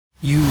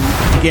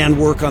began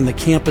work on the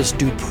Campus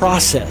Due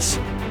Process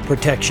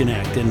Protection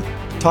Act, and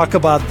talk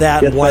about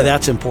that Yes, and why sir.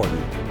 that's important.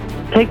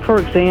 Take, for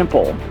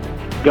example,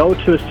 go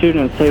to a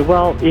student and say,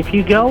 well, if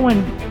you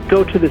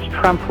go to this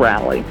Trump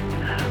rally,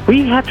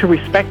 we have to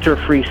respect your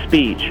free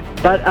speech,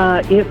 but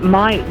it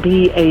might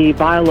be a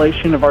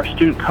violation of our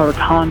student code of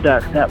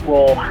conduct that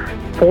will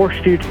force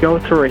you to go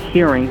through a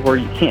hearing where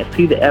you can't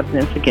see the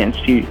evidence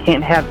against you, you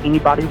can't have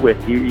anybody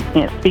with you, you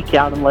can't speak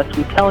out unless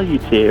we tell you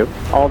to.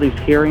 All these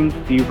hearings,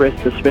 you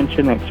risk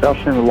suspension,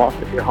 expulsion, and the loss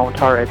of your whole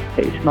entire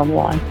education on the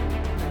line.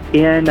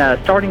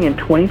 Starting in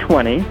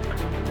 2020,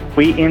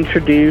 we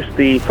introduced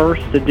the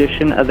first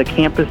edition of the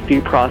Campus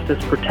Due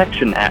Process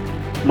Protection Act.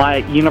 My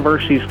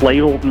university's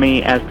labeled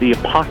me as the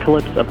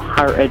apocalypse of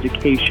higher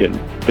education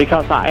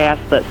because I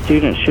asked that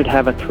students should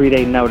have a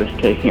 3-day notice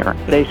to a hearing.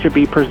 They should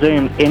be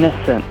presumed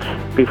innocent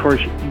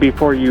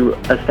before you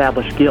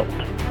establish guilt.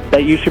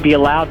 That you should be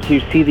allowed to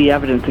see the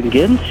evidence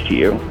against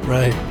you.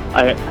 Right.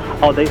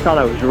 They thought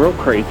I was real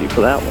crazy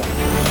for that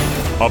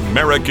one.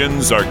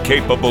 Americans are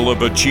capable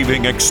of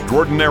achieving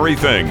extraordinary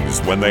things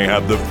when they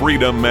have the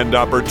freedom and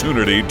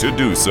opportunity to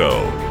do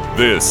so.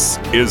 This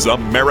is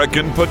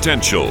American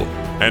Potential.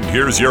 And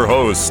here's your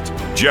host,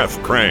 Jeff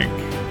Crank.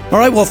 All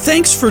right, well,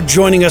 thanks for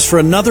joining us for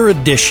another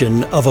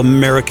edition of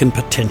American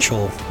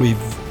Potential. We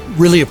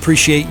really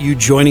appreciate you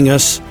joining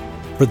us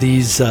for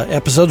these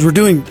episodes. We're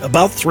doing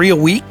about 3 a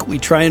week. We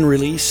try and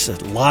release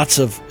lots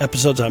of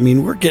episodes. I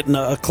mean, we're getting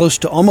close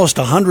to almost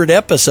 100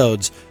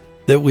 episodes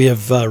that we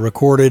have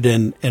recorded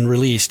and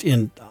released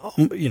in,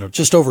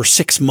 just over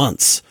 6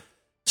 months.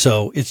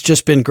 So it's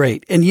just been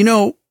great. And,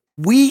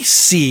 we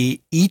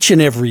see each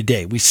and every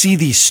day, we see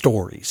these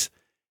stories.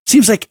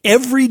 Seems like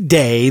every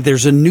day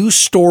there's a new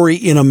story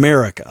in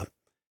America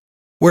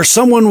where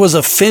someone was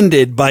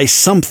offended by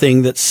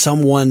something that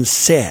someone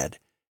said,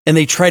 and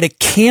they try to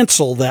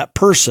cancel that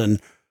person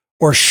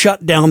or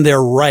shut down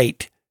their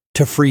right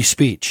to free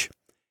speech.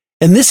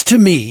 And this, to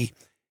me,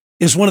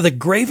 is one of the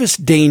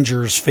gravest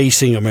dangers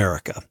facing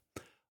America.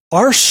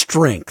 Our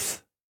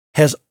strength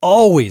has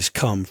always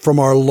come from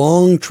our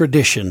long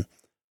tradition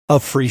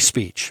of free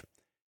speech.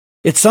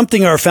 It's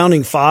something our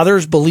founding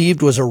fathers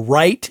believed was a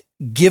right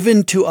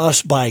given to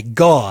us by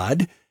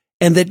God,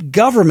 and that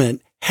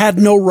government had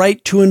no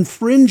right to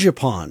infringe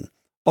upon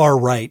our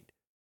right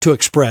to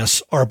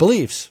express our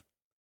beliefs.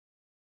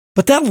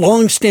 But that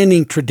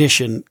long-standing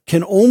tradition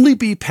can only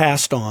be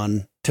passed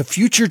on to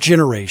future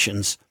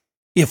generations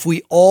if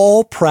we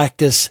all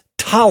practice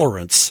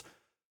tolerance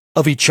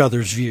of each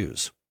other's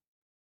views.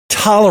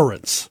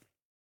 Tolerance.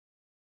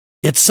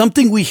 It's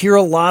something we hear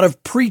a lot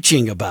of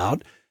preaching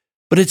about,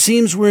 but it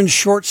seems we're in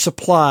short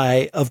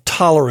supply of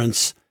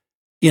tolerance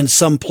in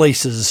some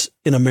places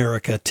in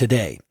America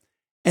today,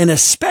 and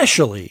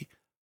especially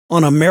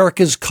on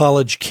America's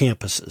college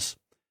campuses.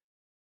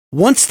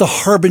 Once the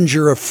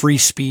harbinger of free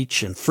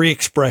speech and free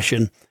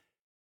expression,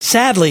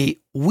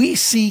 sadly, we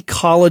see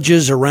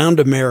colleges around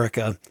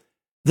America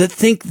that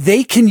think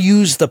they can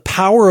use the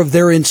power of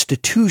their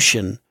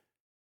institution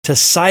to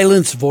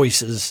silence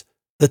voices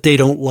that they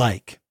don't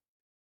like.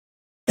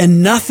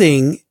 And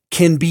nothing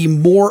can be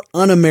more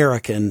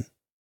un-American,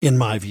 in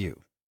my view.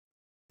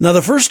 Now,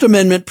 the First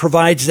Amendment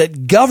provides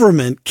that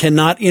government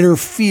cannot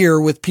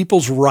interfere with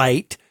people's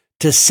right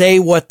to say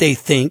what they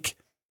think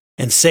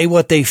and say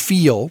what they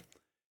feel,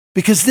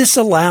 because this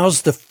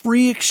allows the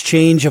free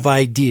exchange of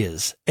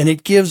ideas, and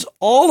it gives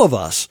all of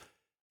us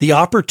the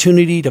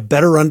opportunity to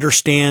better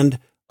understand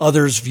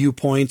others'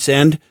 viewpoints,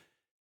 and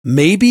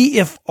maybe,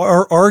 if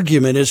our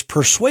argument is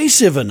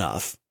persuasive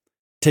enough,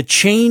 to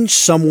change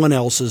someone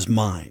else's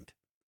mind.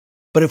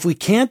 But if we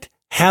can't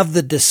have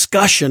the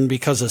discussion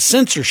because of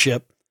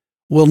censorship,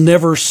 we'll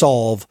never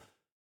solve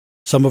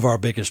some of our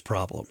biggest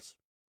problems.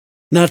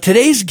 Now,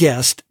 today's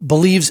guest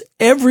believes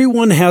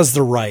everyone has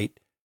the right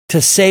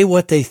to say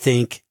what they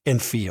think and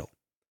feel,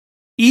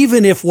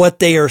 even if what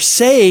they are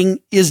saying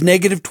is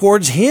negative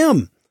towards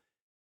him.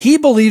 He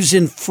believes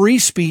in free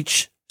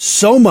speech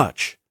so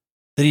much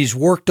that he's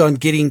worked on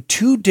getting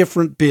 2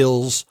 different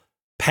bills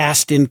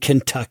passed in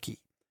Kentucky.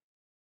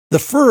 The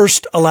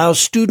first allows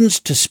students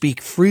to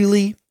speak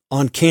freely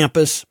on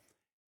campus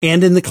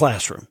and in the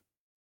classroom.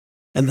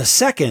 And the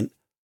second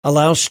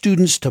allows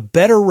students to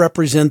better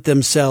represent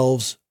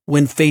themselves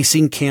when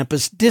facing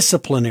campus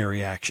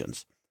disciplinary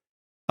actions.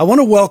 I want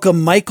to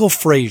welcome Michael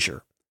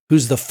Frazier,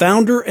 who's the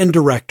founder and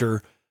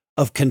director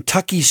of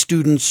Kentucky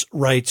Students'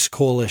 Rights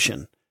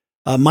Coalition.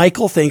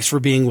 Michael, thanks for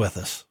being with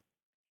us.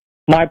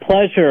 My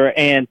pleasure,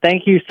 and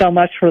thank you so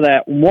much for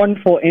that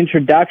wonderful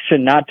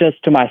introduction, not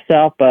just to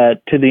myself,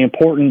 but to the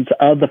importance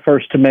of the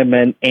First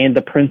Amendment and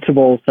the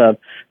principles of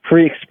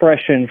free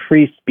expression,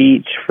 free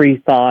speech,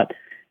 free thought.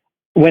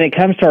 When it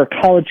comes to our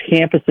college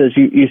campuses,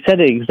 you said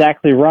it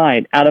exactly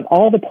right. Out of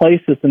all the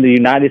places in the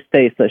United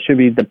States that should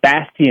be the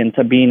bastions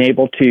of being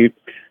able to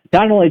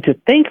not only to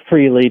think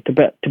freely,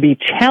 but to be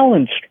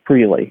challenged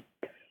freely,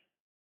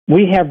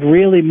 we have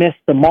really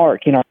missed the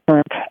mark in our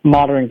current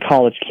modern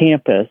college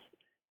campus.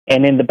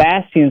 And in the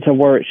bastions of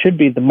where it should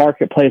be the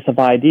marketplace of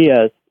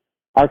ideas,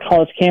 our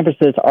college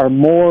campuses are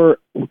more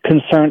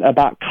concerned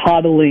about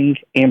coddling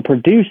and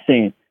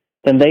producing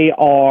than they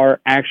are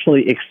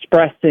actually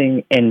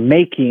expressing and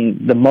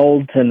making the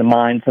molds and the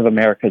minds of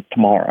America's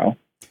tomorrow.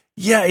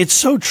 Yeah, it's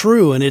so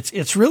true. And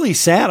it's really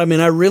sad. I mean,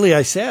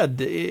 I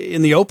said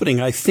in the opening,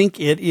 I think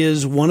it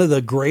is one of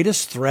the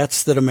greatest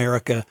threats that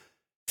America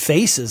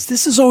faces.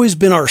 This has always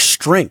been our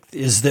strength,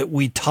 is that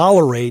we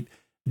tolerate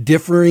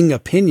differing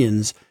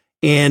opinions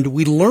and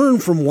we learn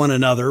from one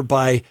another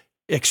by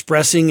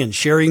expressing and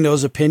sharing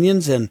those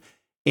opinions. And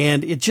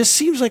it just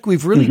seems like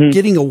we've really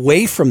getting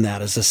away from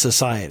that as a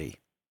society.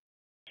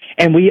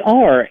 And we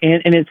are.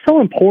 And it's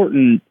so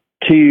important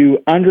to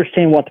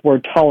understand what the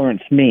word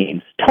tolerance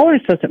means.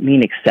 Tolerance doesn't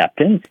mean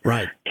acceptance.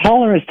 Right.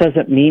 Tolerance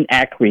doesn't mean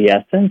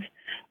acquiescence.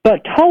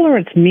 But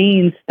tolerance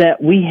means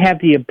that we have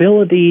the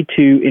ability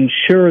to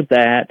ensure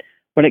that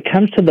when it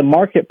comes to the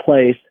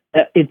marketplace,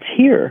 it's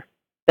here,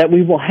 that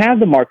we will have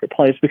the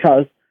marketplace,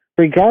 because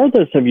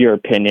regardless of your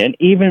opinion,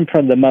 even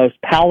from the most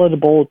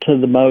palatable to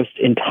the most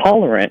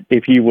intolerant,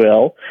 if you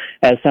will,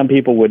 as some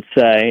people would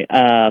say,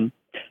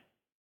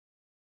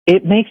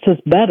 it makes us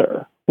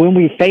better. When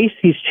we face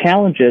these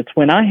challenges,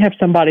 when I have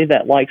somebody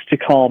that likes to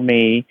call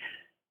me,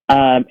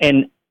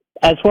 and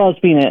as well as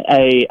being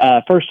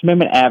a First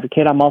Amendment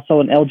advocate, I'm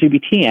also an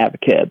LGBT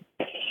advocate.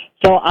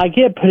 So I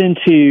get put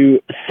into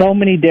so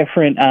many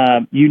different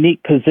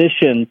unique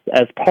positions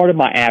as part of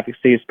my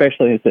advocacy,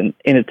 especially in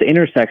its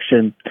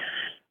intersection,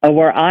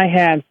 where I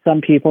have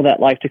some people that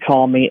like to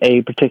call me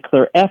a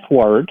particular F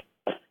word.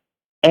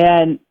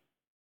 And,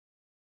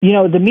 you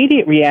know, the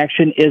immediate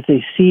reaction is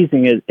a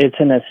seizing. It's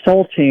an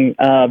assaulting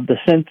of the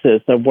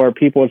senses of where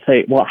people would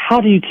say, well,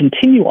 how do you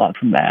continue on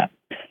from that?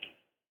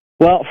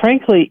 Well,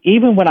 frankly,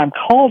 even when I'm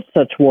called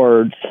such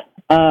words,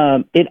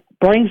 it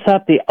brings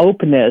up the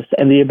openness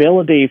and the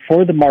ability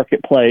for the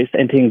marketplace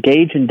and to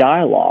engage in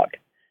dialogue.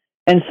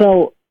 And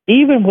so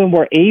even when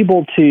we're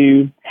able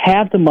to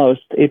have the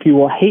most, if you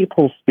will,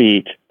 hateful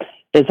speech,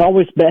 it's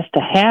always best to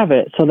have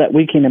it so that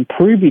we can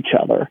improve each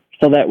other,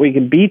 so that we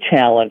can be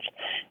challenged.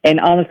 And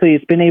honestly,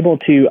 it's been able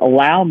to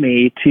allow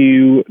me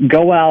to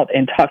go out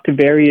and talk to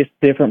various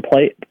different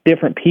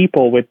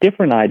people with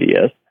different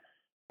ideas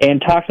and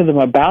talk to them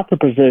about the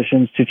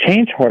positions to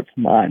change hearts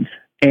and minds.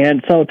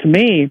 And so to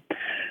me,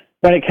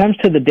 when it comes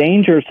to the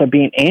dangers of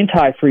being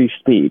anti-free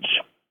speech,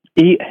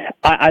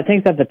 I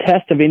think that the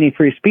test of any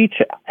free speech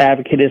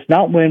advocate is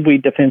not when we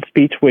defend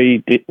speech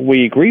we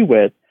agree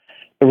with.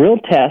 The real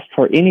test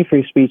for any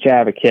free speech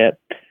advocate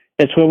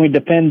is when we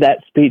defend that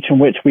speech in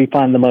which we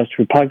find the most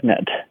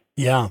repugnant.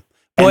 Yeah.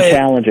 And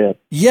challenge it.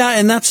 Yeah,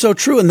 and that's so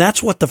true. And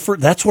that's what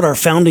that's what our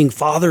founding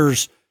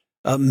fathers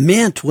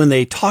meant when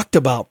they talked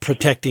about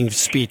protecting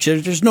speech.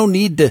 There's no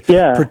need to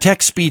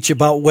protect speech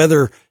about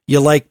whether you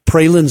like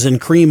pralines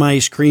and cream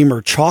ice cream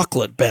or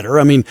chocolate better.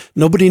 I mean,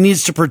 nobody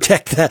needs to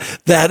protect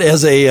that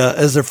as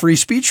a free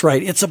speech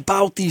right. It's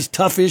about these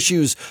tough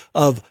issues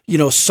of, you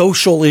know,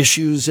 social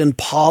issues and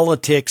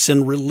politics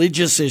and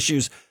religious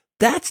issues.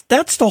 That's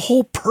the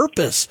whole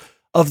purpose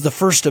of the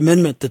First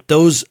Amendment, that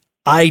those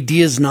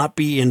ideas not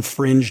be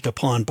infringed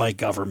upon by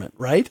government,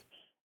 right?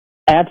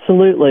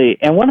 Absolutely.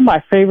 And one of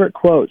my favorite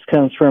quotes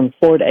comes from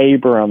Floyd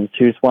Abrams,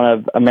 who's one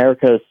of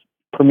America's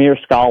premier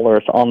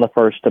scholars on the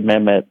First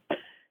Amendment.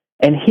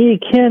 And he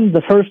akin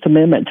the First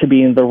Amendment to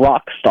being the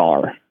rock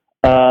star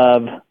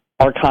of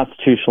our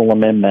constitutional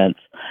amendments.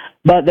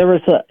 But there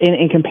was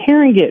in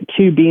comparing it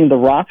to being the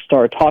rock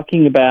star,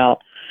 talking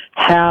about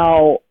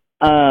how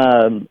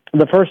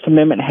the First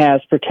Amendment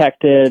has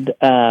protected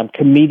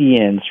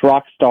comedians,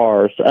 rock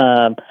stars,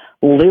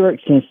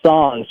 lyrics and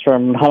songs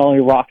from not only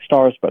rock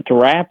stars but to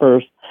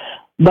rappers.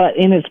 But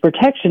in its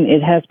protection,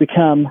 it has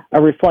become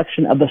a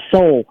reflection of the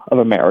soul of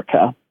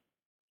America,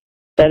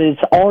 that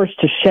it's ours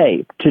to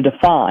shape, to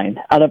define.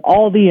 Out of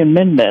all the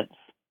amendments,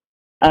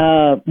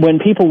 when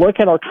people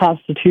look at our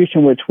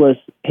Constitution, which was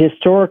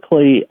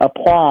historically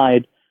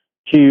applied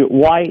to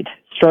white,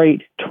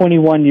 straight,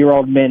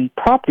 21-year-old men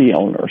property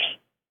owners,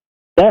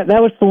 that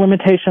was the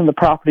limitation of the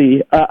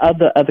property of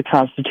the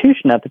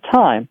Constitution at the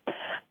time.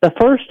 The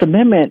First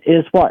Amendment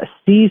is what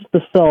seized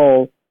the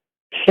soul,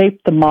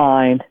 shaped the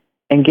mind,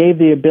 and gave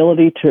the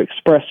ability to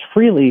express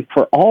freely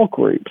for all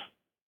groups.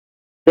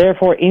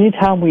 Therefore,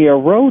 anytime we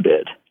erode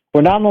it,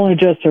 we're not only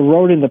just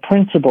eroding the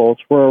principles,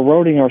 we're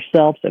eroding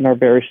ourselves and our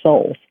very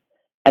souls.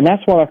 And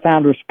that's what our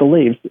founders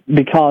believed,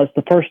 because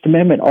the First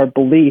Amendment, our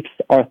beliefs,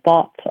 our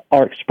thoughts,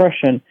 our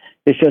expression,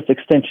 is just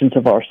extensions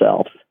of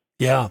ourselves.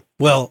 Yeah,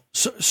 well,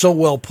 so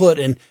well put.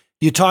 And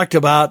you talked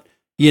about,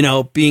 you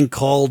know, being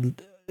called,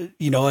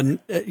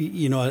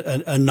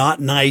 a not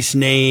nice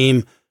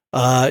name.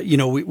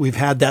 We've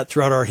had that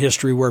throughout our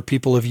history where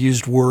people have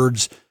used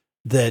words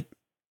that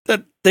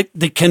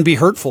can be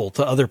hurtful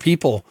to other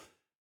people.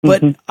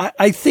 But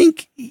I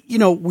think,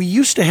 we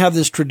used to have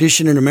this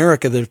tradition in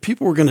America that if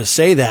people were going to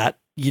say that,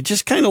 you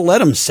just kind of let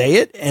them say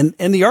it. And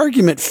the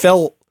argument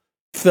fell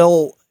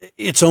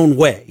its own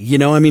way.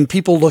 I mean,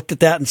 people looked at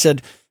that and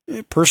said,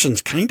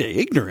 person's kind of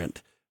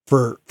ignorant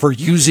for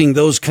using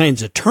those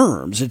kinds of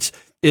terms.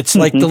 It's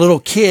like the little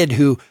kid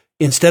who,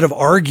 instead of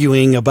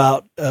arguing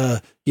about,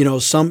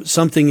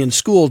 something in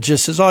school,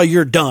 just says, oh,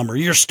 you're dumb or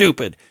you're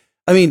stupid.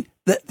 I mean,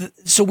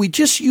 so we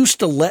just used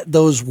to let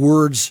those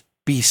words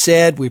be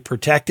said. We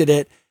protected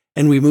it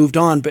and we moved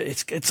on. But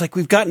it's like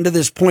we've gotten to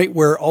this point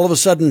where all of a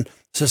sudden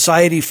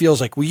society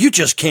feels like, well, you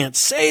just can't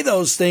say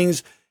those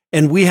things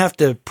and we have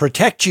to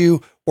protect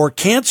you or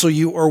cancel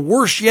you, or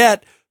worse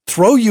yet,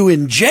 throw you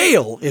in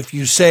jail if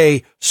you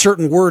say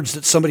certain words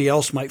that somebody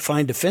else might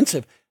find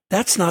offensive.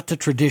 That's not the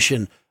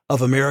tradition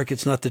of America.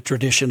 It's not the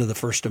tradition of the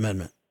First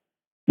Amendment.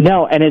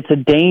 No, and it's a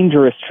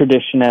dangerous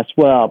tradition as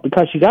well,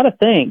 because you got to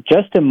think,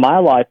 just in my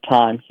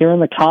lifetime here in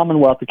the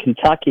Commonwealth of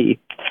Kentucky,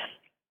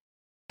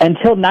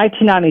 until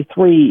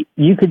 1993,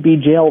 you could be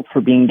jailed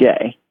for being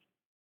gay.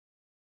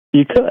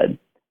 You could.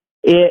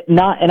 And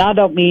I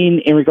don't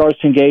mean in regards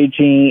to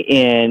engaging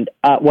in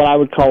what I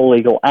would call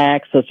illegal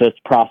acts, such as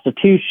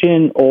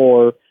prostitution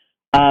or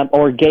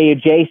gay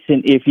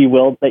adjacent, if you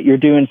will, that you're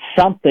doing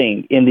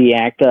something in the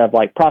act of,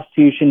 like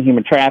prostitution,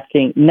 human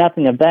trafficking,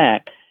 nothing of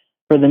that.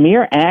 For the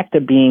mere act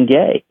of being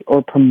gay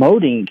or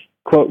promoting,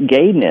 quote,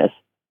 gayness,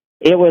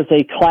 it was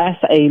a Class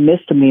A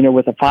misdemeanor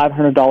with a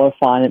 $500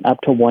 fine and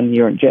up to 1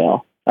 year in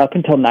jail, up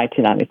until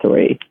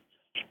 1993.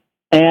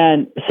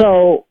 And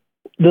so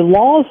the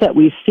laws that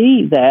we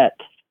see that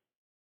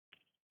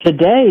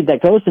today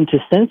that goes into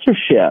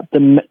censorship,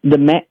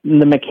 the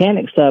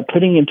mechanics of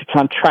putting into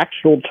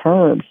contractual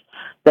terms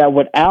that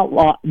would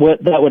outlaw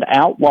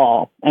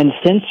and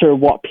censor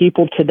what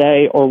people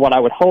today, or what I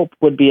would hope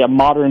would be a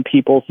modern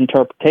people's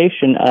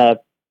interpretation of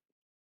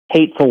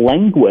hateful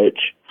language,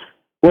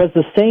 was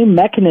the same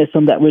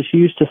mechanism that was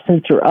used to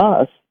censor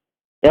us,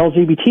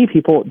 LGBT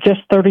people, just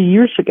 30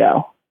 years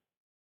ago.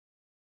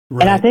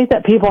 Right. And I think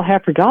that people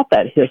have forgot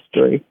that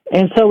history.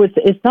 And so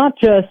it's not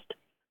just,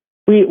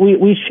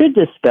 we should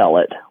dispel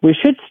it. We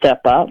should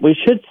step up. We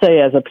should say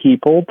as a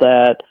people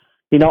that,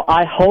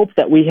 I hope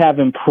that we have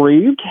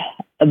improved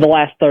in the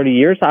last 30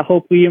 years. I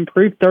hope we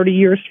improve 30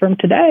 years from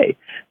today.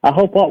 I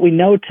hope what we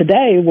know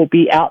today will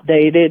be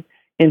outdated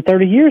in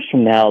 30 years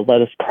from now.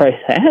 Let us pray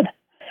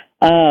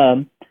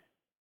that.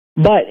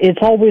 But it's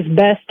always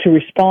best to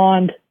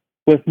respond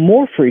with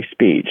more free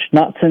speech,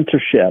 not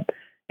censorship.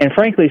 And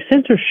frankly,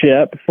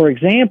 censorship, for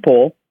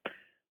example,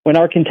 when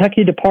our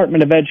Kentucky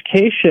Department of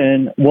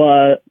Education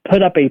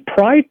put up a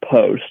pride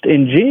post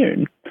in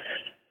June,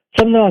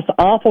 some of the most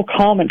awful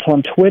comments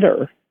on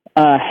Twitter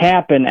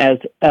happen as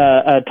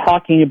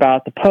talking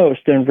about the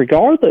post. And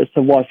regardless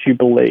of what you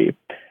believe,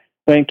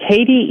 when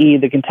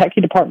KDE, the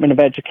Kentucky Department of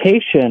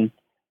Education,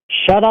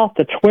 shut off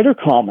the Twitter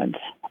comments,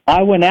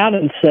 I went out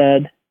and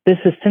said, this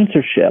is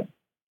censorship.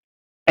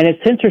 And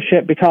it's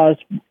censorship because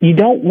you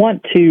don't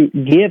want to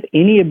give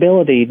any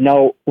ability,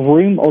 no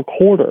room or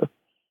quarter,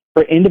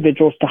 for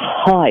individuals to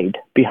hide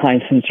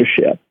behind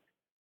censorship,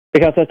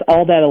 because that's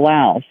all that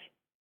allows.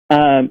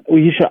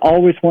 You should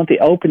always want the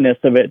openness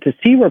of it to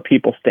see where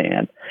people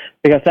stand,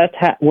 because that's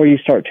where you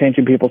start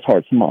changing people's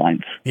hearts and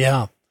minds.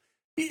 Yeah.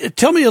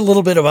 Tell me a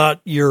little bit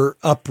about your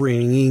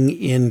upbringing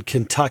in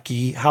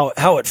Kentucky, how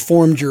it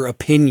formed your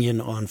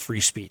opinion on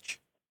free speech.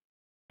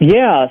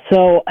 Yeah,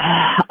 so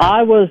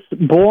I was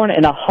born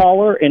in a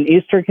holler in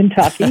eastern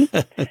Kentucky.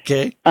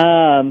 Okay.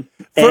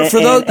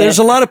 There's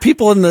a lot of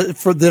people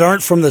that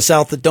aren't from the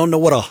South that don't know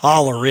what a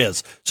holler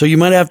is. So you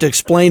might have to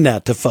explain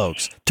that to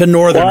folks, to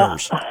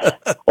Northerners.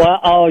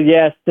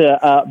 Yes,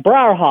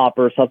 briar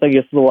hoppers, I think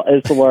is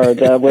the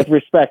word, with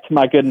respect to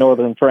my good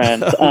Northern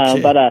friends.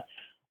 Okay.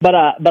 But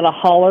a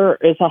holler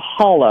is a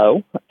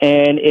hollow,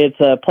 and it's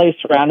a place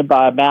surrounded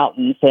by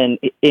mountains and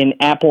in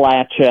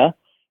Appalachia.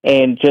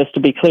 And just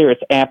to be clear,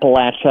 it's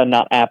Appalachia,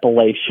 not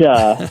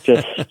Appalachia.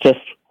 just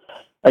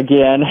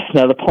again,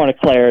 another point of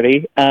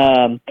clarity.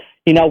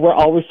 We're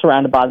always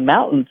surrounded by the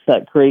mountains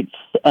that creates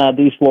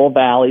these little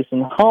valleys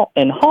and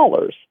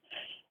hollers.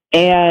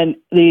 And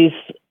these,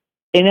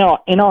 in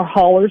our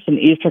hollers in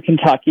eastern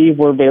Kentucky,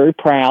 we're very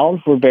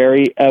proud.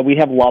 We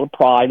have a lot of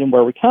pride in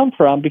where we come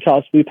from,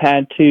 because we've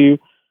had to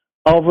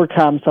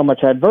overcome so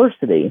much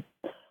adversity.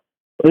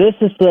 This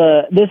is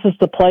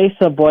the place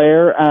of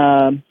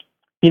where.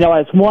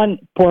 As one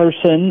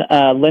person,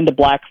 Linda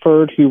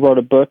Blackford, who wrote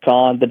a book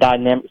on the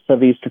dynamics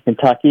of Eastern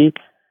Kentucky,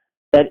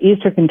 that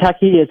Eastern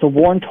Kentucky is a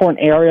war-torn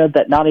area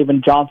that not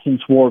even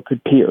Johnson's war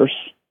could pierce.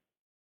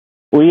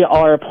 We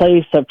are a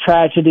place of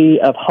tragedy,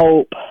 of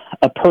hope,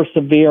 of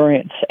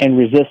perseverance, and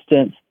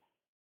resistance.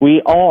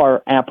 We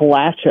are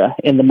Appalachia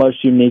in the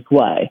most unique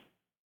way.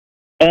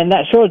 And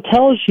that sort of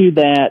tells you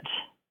that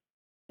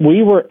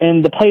we were,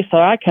 in the place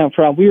that I come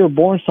from, we were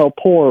born so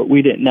poor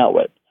we didn't know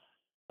it.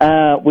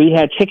 We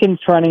had chickens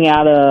running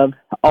out of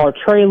our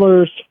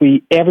trailers.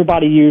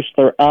 Everybody used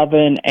their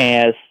oven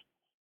as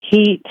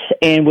heat,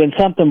 and when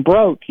something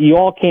broke, you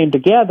all came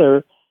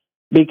together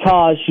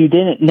because you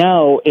didn't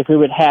know if it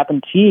would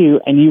happen to you,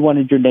 and you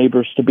wanted your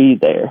neighbors to be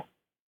there.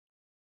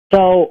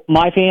 So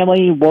my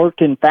family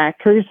worked in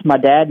factories. My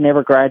dad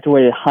never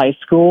graduated high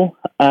school.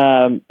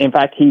 In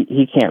fact,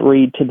 he can't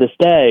read to this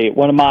day.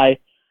 One of my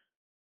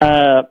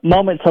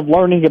moments of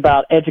learning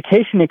about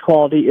education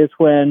equality is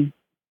when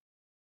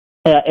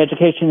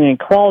education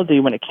inequality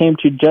when it came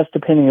to just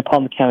depending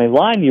upon the county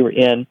line you were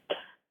in.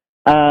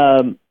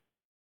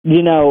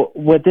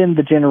 Within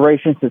the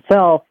generations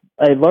itself,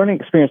 a learning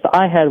experience that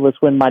I had was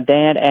when my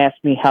dad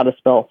asked me how to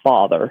spell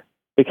father,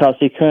 because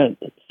he couldn't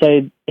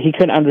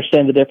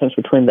understand the difference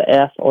between the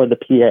S or the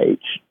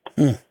PH.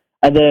 Mm.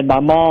 And then my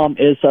mom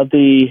is of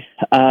the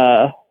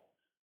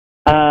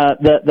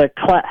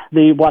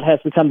what has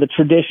become the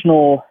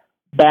traditional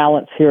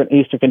balance here in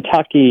Eastern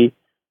Kentucky.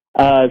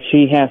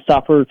 She has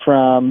suffered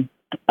from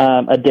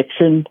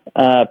addiction,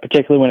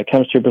 particularly when it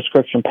comes to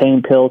prescription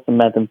pain pills and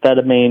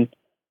methamphetamine.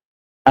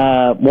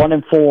 1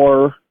 in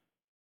 4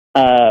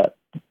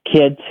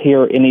 kids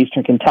here in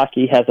Eastern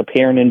Kentucky has a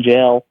parent in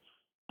jail.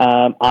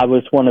 I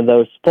was one of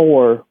those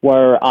 4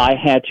 where I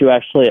had to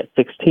actually at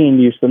 16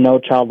 use the No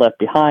Child Left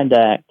Behind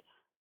Act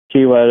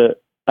to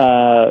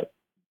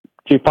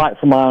fight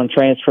for my own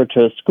transfer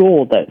to a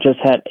school that just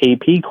had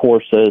AP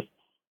courses,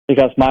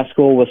 because my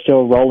school was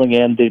still rolling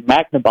in the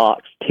Magna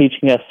Box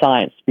teaching us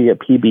science via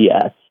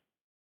PBS.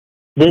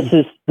 This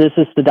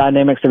is the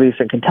dynamics of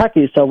Eastern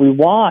Kentucky. So we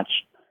watch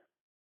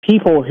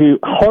people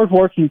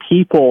hardworking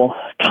people,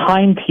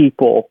 kind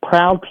people,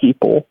 proud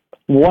people,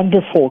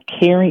 wonderful,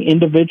 caring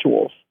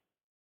individuals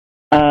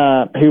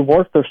who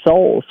work their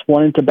souls,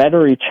 wanting to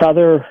better each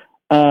other,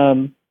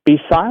 be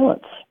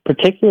silenced,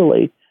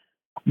 particularly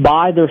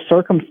by their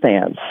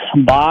circumstance,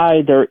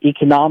 by their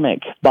economic,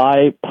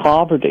 by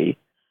poverty,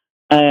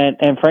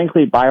 and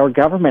frankly, by our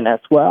government as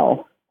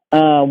well.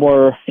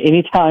 Where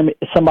anytime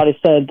somebody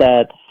said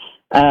that,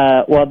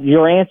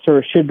 your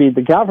answer should be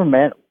the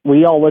government,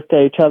 we all looked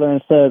at each other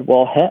and said,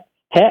 well,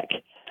 heck,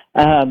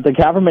 the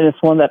government is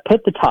the one that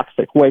put the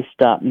toxic waste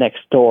dump next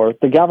door.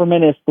 The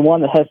government is the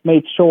one that has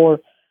made sure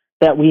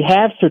that we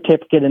have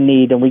certificate of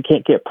need and we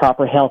can't get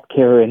proper health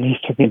care in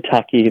Eastern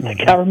Kentucky. The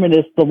government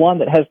is the one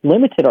that has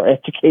limited our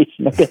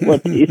education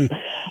abilities.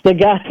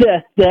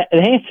 The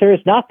answer is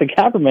not the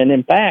government.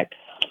 In fact,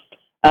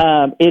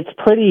 it's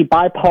pretty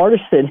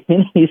bipartisan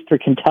in Eastern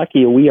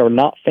Kentucky. We are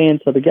not fans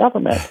of the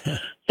government.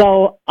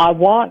 So I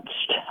watched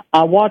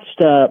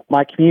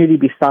my community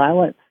be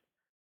silenced.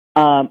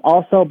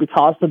 Also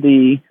because of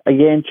the,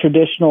 again,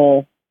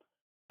 traditional,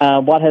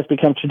 what has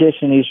become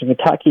tradition in Eastern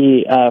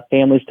Kentucky,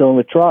 families dealing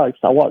with drugs.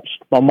 I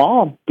watched my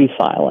mom be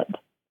silenced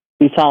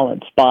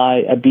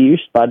by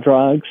abuse, by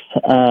drugs,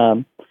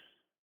 and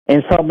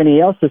so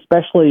many else,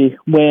 especially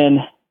when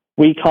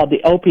we called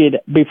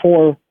the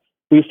before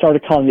we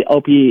started calling the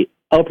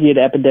opiate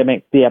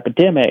epidemic the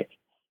epidemic.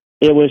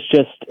 It was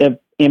just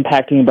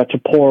impacting a bunch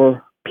of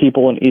poor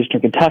people in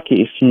Eastern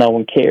Kentucky, so no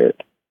one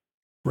cared.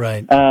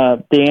 Right.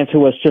 The answer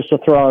was just to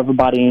throw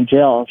everybody in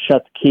jail and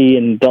shut the key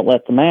and don't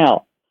let them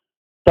out.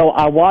 So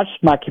I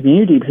watched my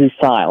community be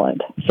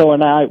silent. So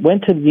when I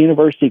went to the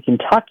University of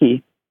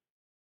Kentucky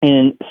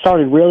and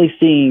started really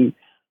seeing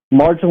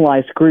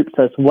marginalized groups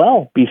as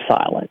well be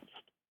silenced,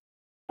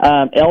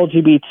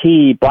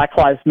 LGBT, Black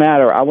Lives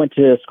Matter. I went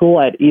to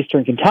school at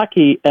Eastern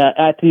Kentucky,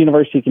 at the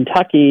University of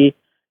Kentucky,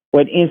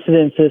 when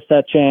incidences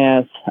such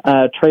as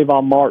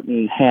Trayvon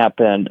Martin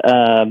happened,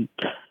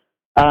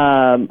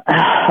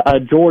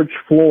 George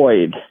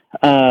Floyd,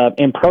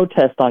 and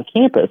protest on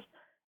campus.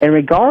 And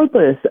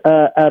regardless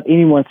of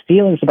anyone's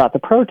feelings about the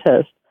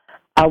protest,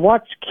 I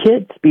watched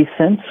kids be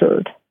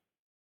censored,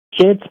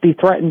 kids be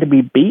threatened to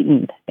be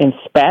beaten and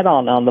spat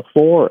on the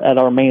floor at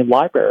our main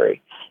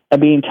library, and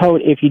being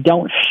told, if you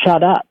don't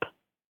shut up,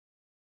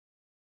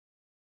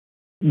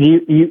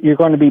 you're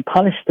going to be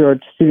punished through a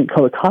student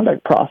code of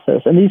conduct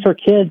process. And these are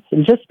kids,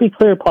 and just to be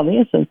clear upon the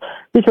instance,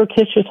 these are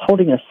kids just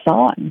holding a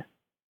sign.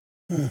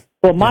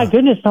 Well, my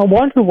goodness, no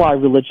wonder why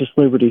religious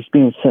liberty is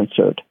being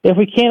censored. If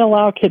we can't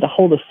allow a kid to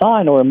hold a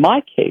sign, or in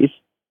my case,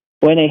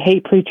 when a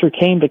hate preacher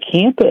came to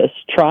campus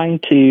trying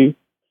to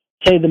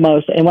say the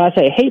most, and when I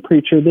say hate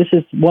preacher, this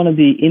is one of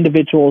the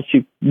individuals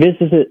who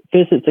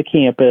visits a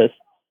campus,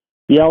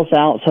 yells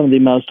out some of the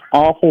most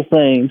awful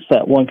things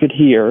that one could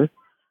hear,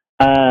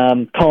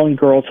 calling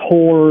girls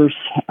whores,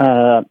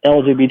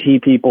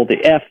 LGBT people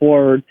the F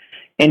word,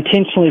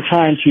 intentionally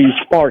trying to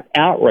spark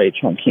outrage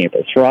on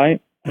campus,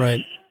 right?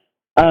 Right.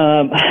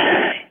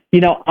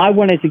 I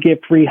wanted to give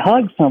free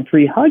hugs on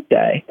Free Hug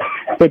Day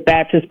with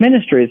Baptist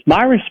Ministries.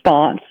 My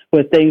response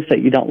with things that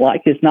you don't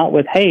like is not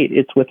with hate,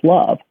 it's with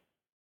love.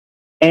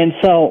 And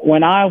so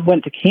when I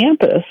went to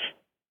campus,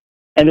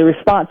 and the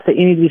response to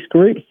any of these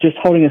groups just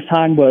holding a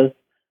sign was,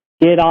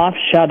 get off,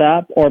 shut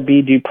up, or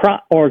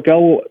or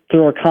go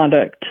through our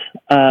conduct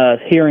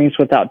hearings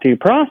without due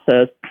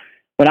process.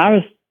 When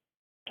I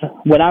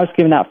was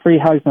giving out free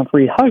hugs on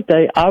Free Hug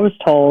Day, I was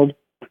told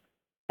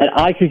that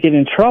I could get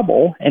in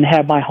trouble and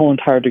have my whole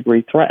entire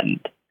degree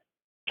threatened.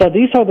 So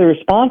these are the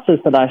responses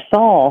that I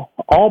saw,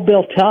 all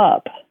built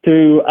up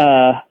through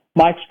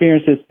my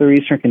experiences through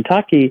Eastern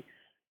Kentucky.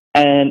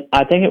 And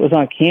I think it was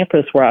on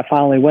campus where I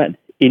finally went,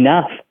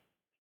 enough.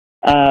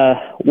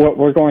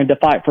 We're going to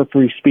fight for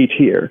free speech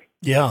here.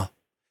 Yeah.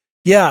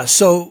 Yeah.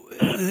 So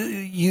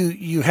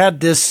you had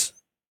this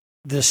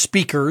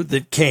speaker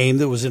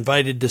that was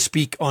invited to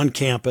speak on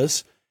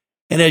campus,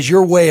 And as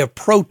your way of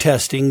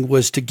protesting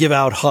was to give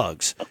out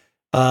hugs.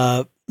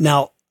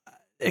 Now,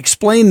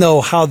 explain,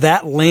 though, how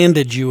that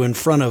landed you in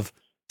front of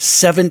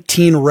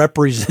 17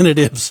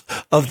 representatives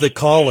of the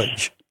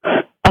college.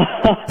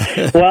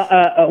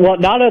 Well,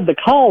 not of the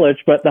college,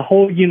 but the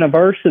whole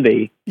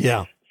university.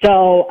 Yeah.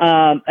 So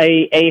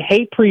a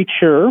hate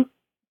preacher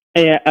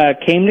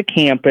came to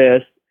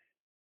campus,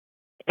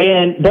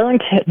 and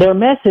their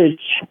message,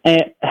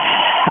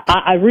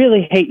 I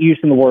really hate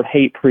using the word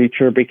hate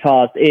preacher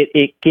because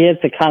it gives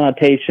a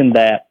connotation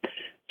that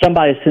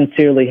somebody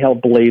sincerely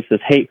held beliefs is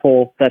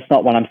hateful. That's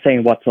not what I'm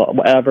saying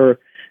whatsoever.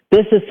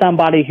 This is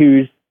somebody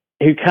who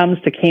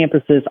comes to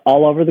campuses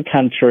all over the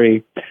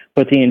country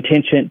with the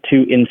intention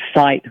to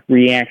incite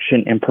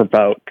reaction and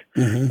provoke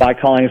by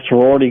calling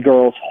sorority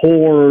girls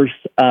whores,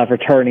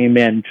 fraternity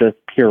men just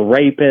pure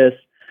rapists,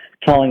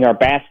 calling our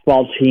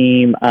basketball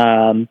team,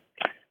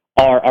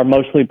 our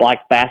mostly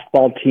black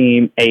basketball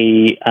team,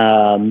 a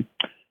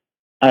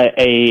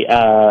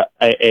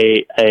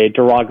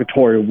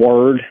derogatory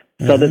word.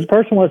 So this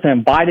person wasn't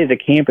invited to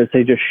campus;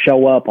 they just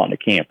show up on the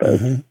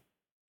campus,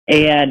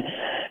 and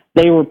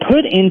they were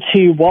put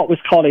into what was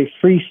called a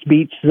free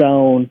speech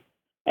zone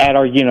at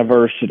our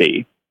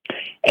university.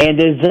 And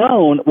the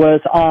zone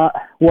was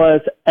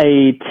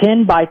a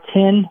 10 by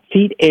 10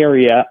 feet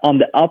area on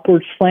the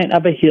upward slant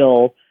of a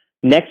hill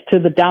next to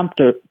the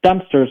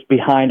dumpsters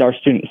behind our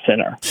student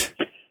center.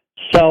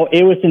 So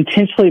it was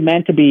intentionally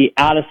meant to be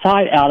out of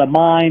sight, out of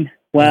mind.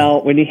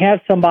 Well, when you have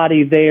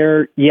somebody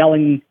there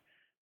yelling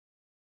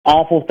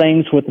awful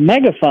things with a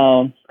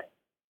megaphone,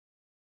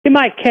 it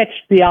might catch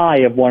the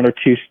eye of one or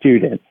two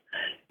students.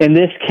 In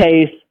this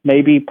case,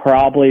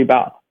 probably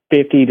about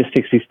 50 to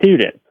 60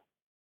 students.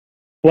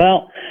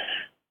 Well,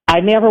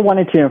 I never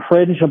wanted to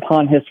infringe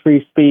upon his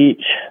free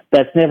speech.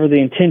 That's never the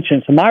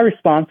intention. So my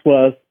response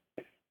was,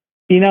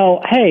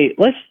 hey,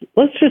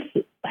 let's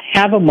just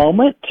have a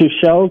moment to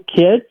show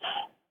kids,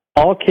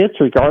 all kids,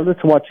 regardless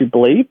of what you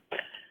believe,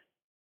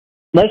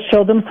 let's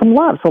show them some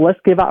love. So let's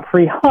give out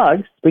free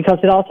hugs because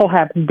it also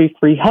happened to be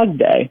Free Hug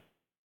Day.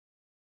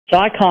 So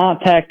I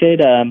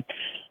contacted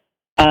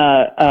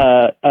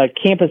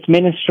campus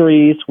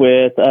ministries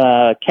with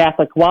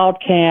Catholic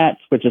Wildcats,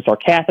 which is our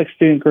Catholic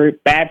student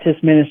group,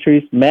 Baptist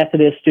ministries,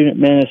 Methodist student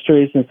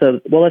ministries, and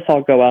said, well, let's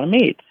all go out and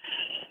meet.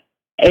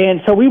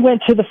 And so we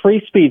went to the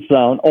free speech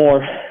zone,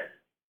 or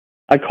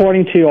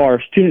according to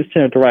our student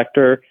center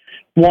director,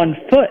 1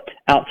 foot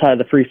outside of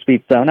the free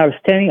speech zone. I was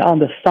standing on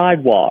the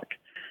sidewalk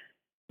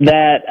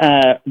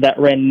that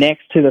ran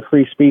next to the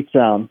free speech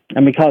zone.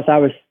 And because I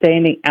was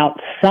standing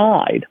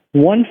outside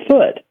 1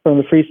 foot from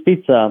the free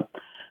speech zone,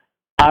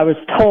 I was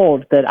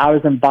told that I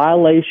was in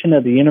violation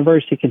of the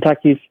University of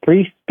Kentucky's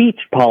free speech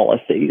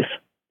policies.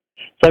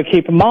 So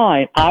keep in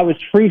mind, I was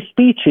free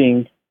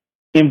speeching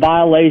in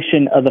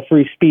violation of the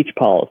free speech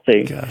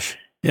policy. Gosh,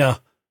 yeah.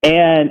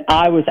 And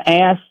I was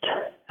asked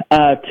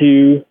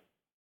to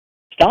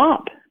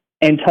stop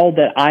and told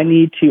that I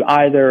need to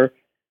either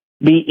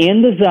be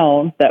in the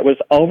zone that was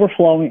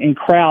overflowing and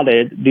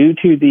crowded due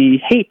to the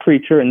hate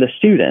preacher and the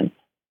students,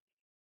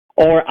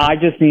 or I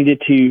just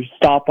needed to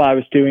stop what I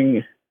was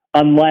doing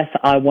unless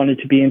I wanted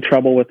to be in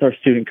trouble with our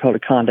student code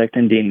of conduct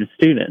and dean of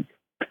students.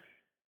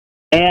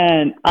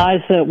 And I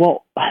said,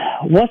 well,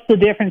 what's the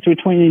difference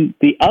between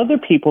the other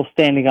people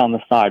standing on the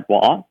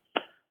sidewalk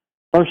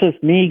versus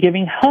me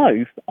giving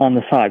hugs on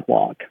the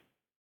sidewalk?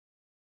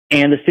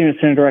 And the student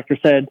center director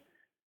said,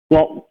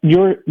 well,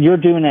 you're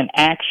doing an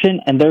action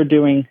and they're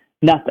doing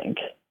nothing.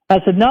 I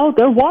said, no,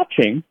 they're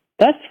watching.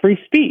 That's free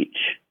speech.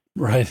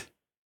 Right.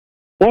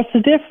 What's the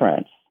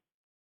difference?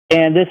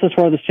 And this is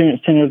where the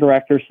student center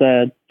director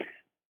said,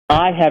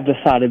 I have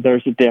decided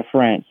there's a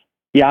difference.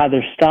 You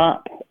either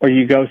stop or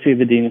you go see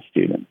the dean of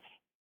students.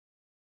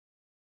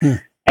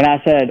 And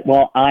I said,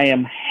 well, I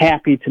am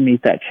happy to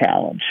meet that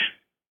challenge.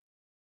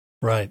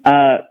 Right.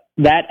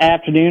 That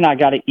afternoon, I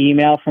got an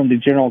email from the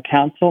general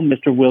counsel,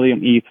 Mr.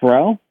 William E.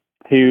 Thoreau,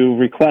 who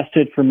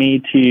requested for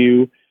me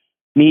to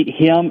meet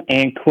him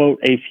and, quote,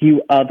 a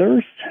few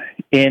others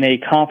in a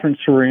conference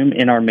room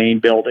in our main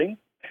building.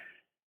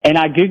 And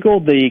I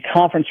Googled the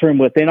conference room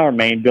within our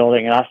main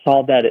building, and I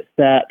saw that it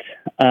sat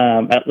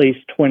at least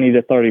 20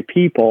 to 30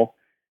 people.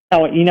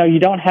 Now, you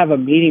don't have a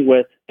meeting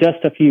with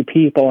just a few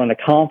people in a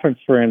conference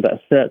room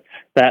that sits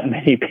that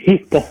many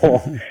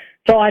people.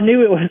 So I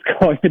knew it was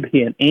going to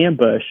be an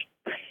ambush.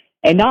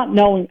 And not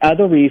knowing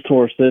other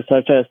resources,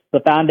 such as the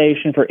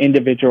Foundation for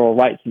Individual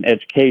Rights in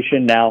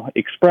Education, now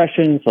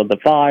Expressions of the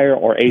Fire,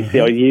 or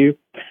ACLU.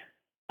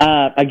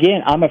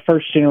 Again, I'm a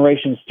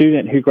first-generation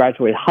student who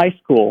graduated high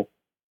school,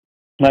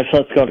 much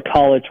less go to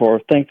college or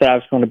think that I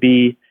was going to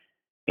be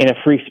in a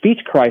free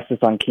speech crisis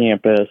on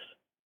campus.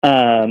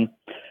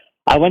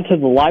 I went to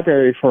the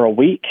library for a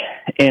week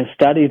and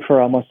studied for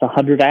almost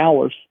 100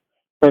 hours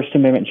First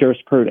Amendment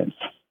jurisprudence.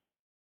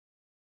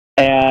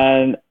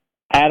 And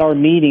at our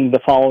meeting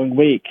the following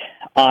week,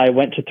 I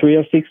went to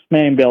 306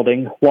 main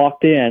building,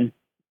 walked in,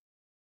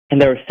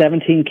 and there were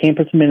 17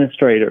 campus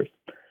administrators,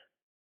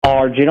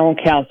 our general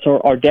counsel,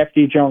 our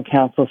deputy general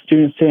counsel,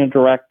 student center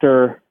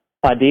director,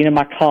 by dean of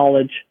my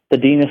college, the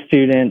dean of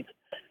students,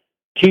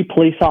 2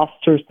 police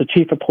officers, the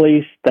chief of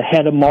police, the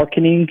head of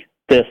marketing,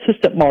 the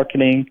assistant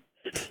marketing.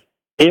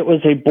 It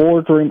was a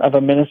boardroom of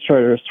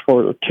administrators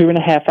for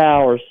 2.5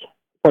 hours.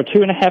 For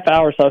 2.5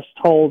 hours, I was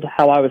told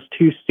how I was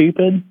too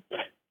stupid,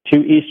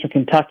 too Eastern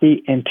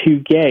Kentucky, and too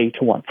gay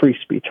to want free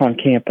speech on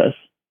campus.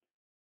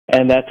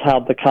 And that's how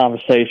the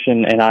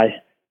conversation, and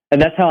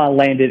that's how I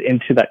landed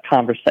into that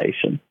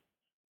conversation.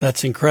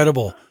 That's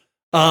incredible.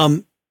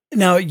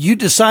 Now, you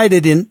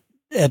decided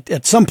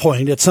at some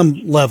point, at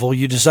some level,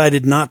 you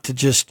decided not to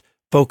just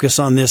focus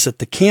on this at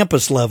the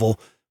campus level,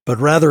 but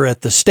rather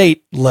at the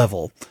state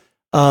level.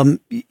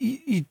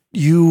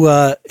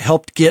 You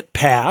helped get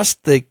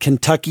passed the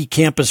Kentucky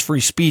Campus Free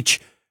Speech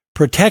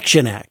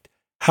Protection Act.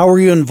 How were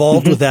you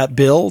involved with that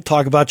bill?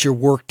 Talk about your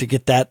work to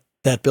get that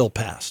bill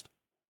passed.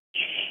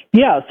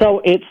 Yeah, so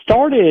it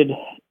started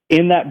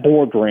in that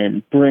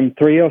boardroom, room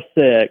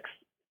 306,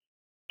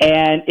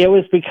 and it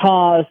was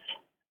because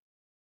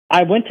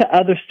I went to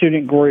other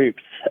student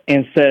groups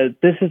and said,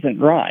 this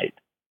isn't right.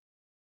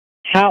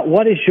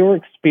 What is your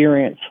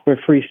experience with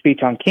free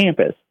speech on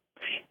campus?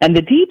 And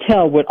the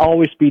detail would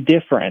always be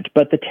different,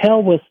 but the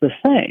tale was the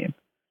same.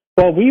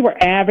 Well, we were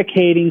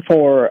advocating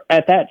for,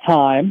 at that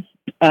time,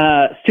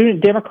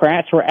 student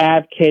Democrats were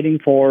advocating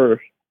for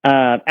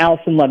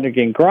Allison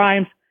Lundergan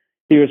Grimes.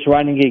 He was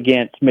running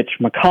against Mitch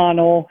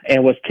McConnell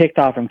and was kicked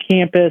off from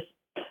campus.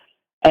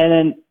 And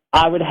then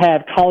I would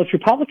have college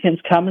Republicans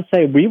come and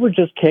say, we were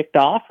just kicked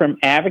off from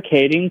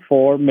advocating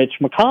for Mitch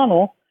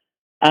McConnell,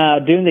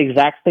 doing the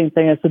exact same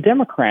thing as the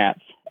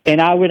Democrats.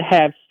 And I would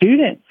have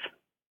students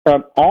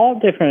from all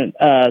different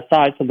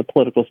sides of the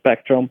political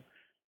spectrum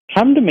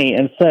come to me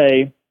and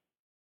say,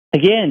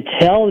 again,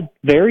 tell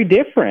very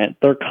different.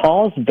 Their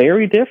cause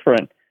very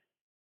different.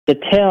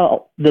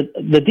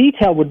 The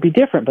detail would be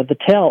different, but the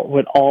tell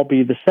would all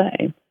be the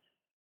same.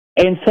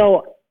 And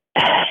so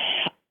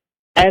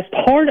as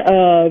part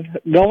of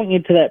going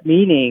into that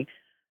meeting,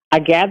 I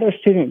gathered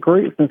student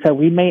groups and said,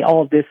 we may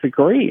all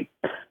disagree.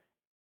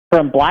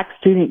 From Black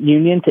Student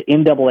Union to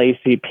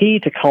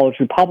NAACP to college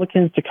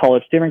Republicans to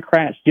college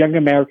Democrats, Young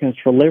Americans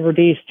for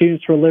Liberty,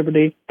 Students for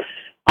Liberty.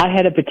 I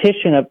had a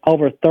petition of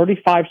over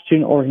 35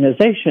 student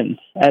organizations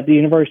at the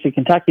University of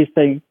Kentucky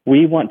saying,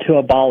 we want to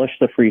abolish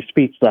the free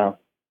speech zone.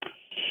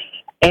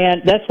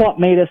 And that's what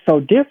made us so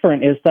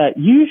different is that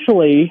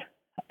usually,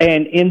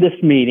 and in this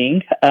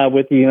meeting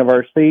with the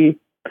university,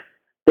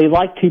 they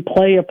like to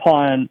play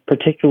upon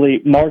particularly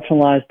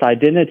marginalized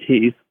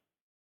identities.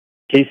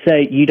 They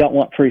say you don't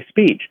want free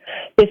speech.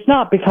 It's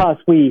not because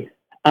we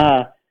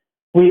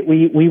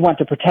want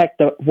to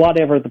protect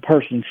whatever the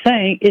person's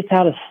saying. It's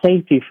out of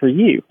safety for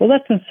you. Well,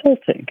 that's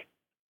insulting.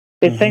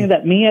 It's saying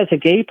that me as a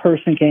gay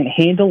person can't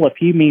handle a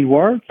few mean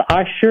words.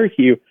 I assure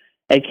you,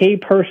 a gay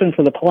person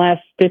for the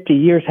last 50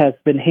 years has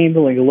been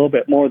handling a little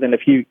bit more than a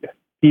few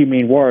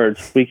mean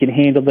words. We can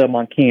handle them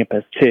on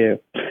campus too.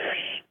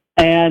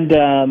 And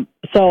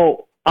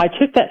so I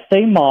took that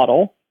same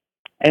model.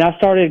 And I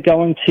started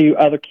going to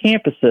other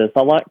campuses.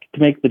 I like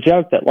to make the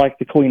joke that, like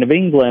the Queen of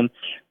England,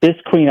 this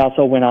queen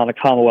also went on a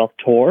Commonwealth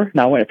tour. And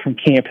I went from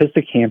campus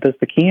to campus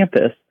to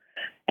campus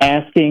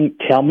asking,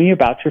 tell me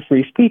about your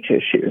free speech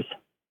issues.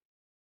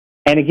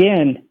 And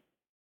again,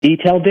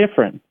 detail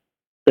different.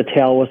 The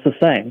tale was the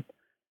same.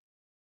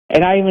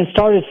 And I even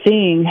started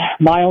seeing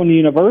my own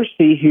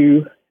university,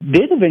 who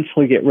did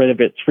eventually get rid of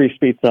its free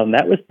speech zone.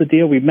 That was the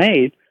deal we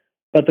made.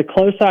 But the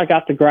closer I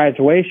got to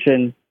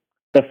graduation,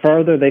 the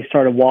further they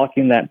started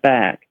walking that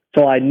back.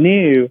 So I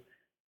knew,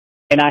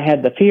 and I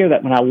had the fear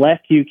that when I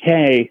left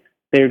UK,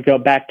 they would go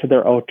back to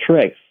their old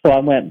tricks. So I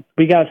went,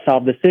 we got to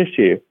solve this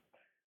issue.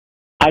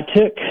 I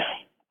took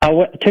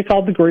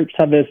all the groups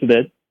I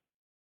visited,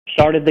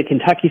 started the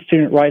Kentucky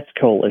Student Rights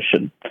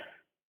Coalition,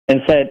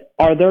 and said,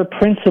 are there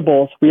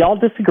principles? We all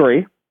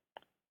disagree.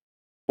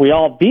 We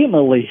all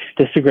vehemently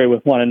disagree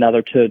with one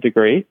another to a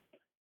degree.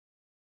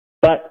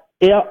 But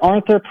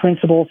aren't there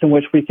principles in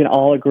which we can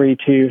all agree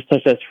to,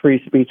 such as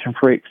free speech and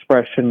free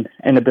expression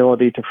and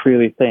ability to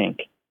freely think?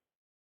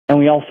 And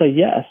we all say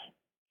yes.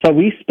 So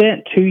we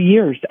spent 2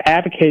 years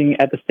advocating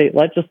at the state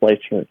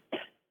legislature,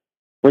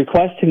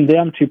 requesting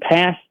them to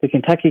pass the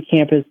Kentucky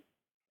Campus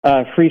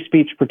Free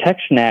Speech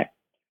Protection Act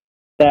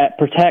that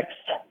protects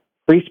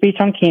free speech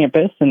on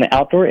campus in the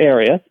outdoor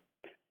areas,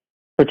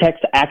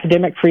 protects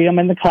academic freedom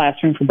in the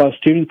classroom for both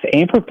students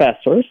and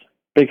professors,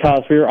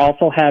 because we were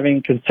also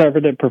having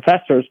conservative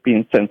professors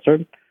being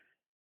censored.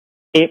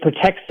 It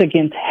protects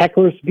against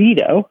heckler's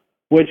veto,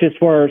 which is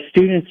where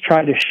students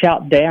try to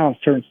shout down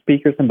certain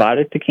speakers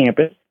invited to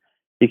campus.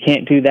 You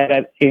can't do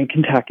that in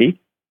Kentucky.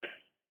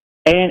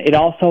 And it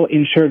also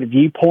ensured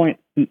viewpoint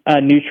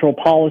neutral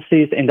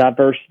policies and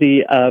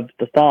diversity of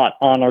the thought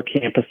on our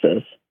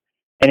campuses.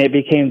 And it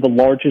became the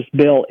largest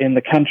bill in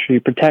the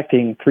country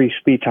protecting free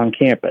speech on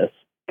campus.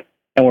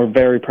 And we're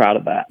very proud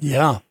of that.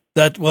 Yeah,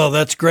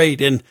 that's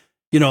great. And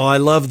I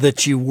love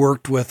that you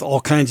worked with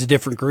all kinds of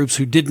different groups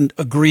who didn't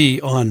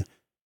agree on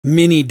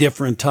many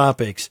different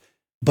topics,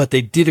 but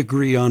they did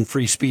agree on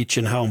free speech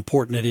and how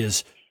important it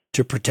is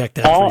to protect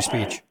that free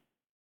speech.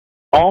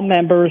 all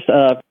members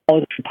of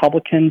college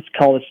Republicans,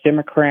 college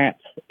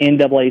Democrats,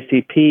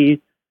 NAACP,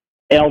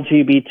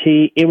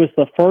 LGBT. It was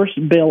the first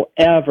bill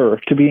ever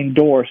to be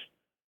endorsed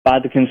by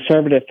the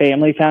Conservative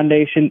Family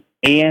Foundation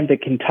and the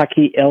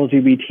Kentucky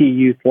LGBT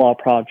Youth Law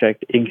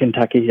Project in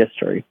Kentucky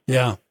history.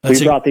 Yeah.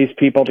 We brought these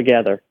people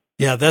together.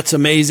 Yeah, that's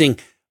amazing.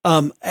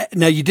 Now,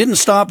 you didn't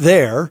stop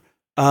there.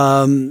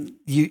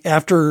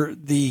 After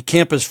the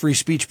Campus Free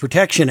Speech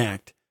Protection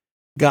Act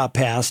got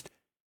passed,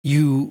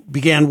 you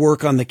began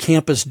work on the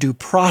Campus Due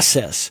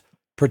Process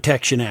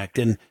Protection Act.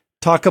 And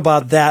talk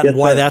about that and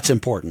why that's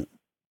important.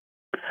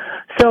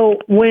 So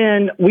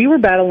when we were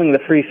battling the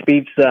free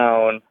speech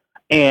zone,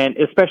 and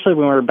especially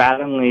when we were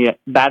battling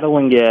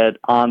it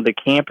on the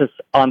campus,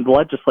 on the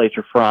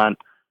legislature front,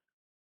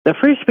 the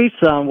free speech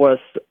zone was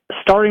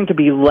starting to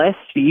be less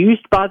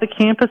used by the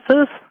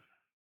campuses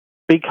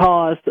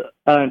because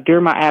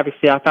during my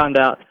advocacy, I found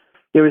out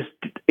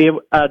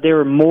they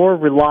were more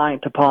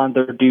reliant upon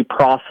their due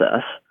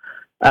process,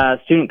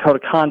 student code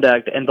of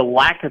conduct, and the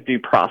lack of due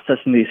process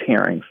in these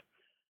hearings.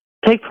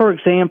 Take, for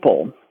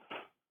example,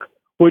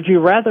 would you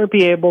rather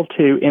be able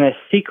to, in a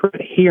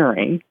secret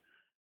hearing,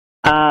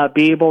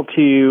 be able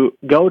to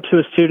go to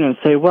a student and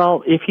say,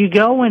 well, if you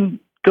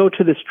go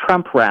to this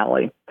Trump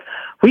rally,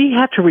 we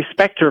have to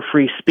respect your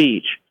free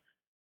speech,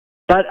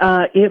 but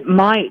it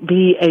might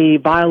be a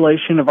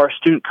violation of our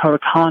student code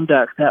of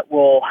conduct that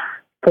will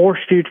force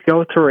you to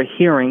go through a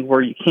hearing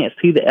where you can't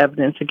see the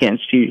evidence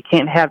against you, you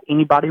can't have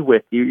anybody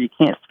with you, you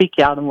can't speak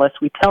out unless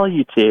we tell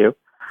you to,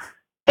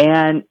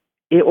 and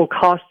it will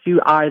cost you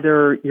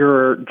either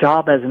your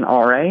job as an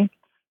RA,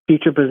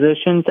 future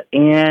positions,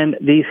 and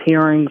these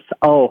hearings.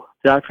 Oh,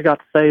 I forgot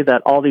to say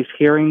that all these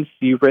hearings,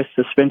 you risk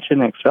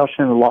suspension,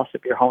 expulsion, and the loss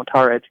of your whole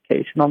entire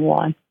education on the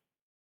line.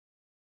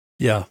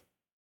 Yeah.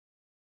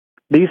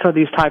 These are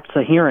these types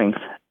of hearings,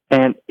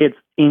 and it's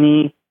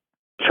any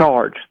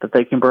charge that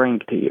they can bring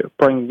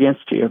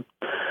against you.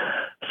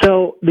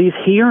 So these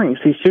hearings,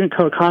 these student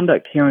code of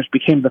conduct hearings,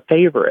 became the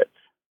favorites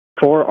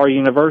for our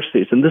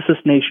universities, and this is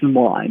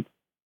nationwide.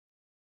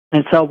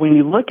 And so when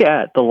you look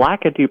at the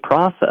lack of due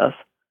process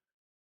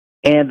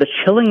and the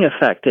chilling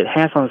effect it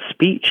has on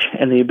speech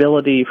and the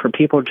ability for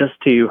people just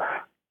to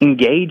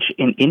engage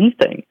in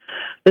anything,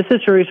 this is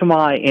the reason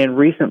why in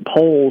recent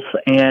polls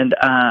and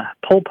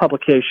poll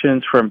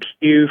publications from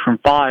Pew, from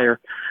Fire,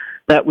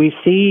 that we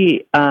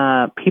see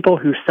people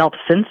who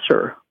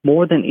self-censor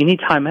more than any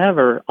time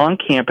ever on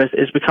campus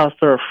is because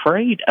they're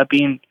afraid of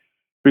being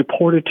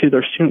reported to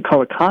their student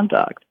code of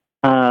conduct.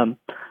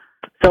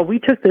 So we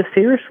took this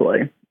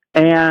seriously.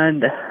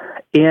 And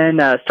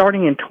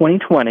starting in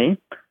 2020,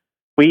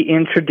 we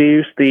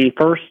introduced the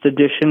first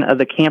edition of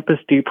the Campus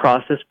Due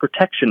Process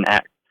Protection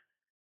Act.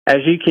 As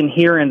you can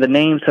hear in the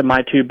names of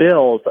my two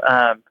bills,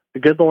 the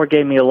good Lord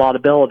gave me a lot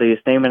of abilities.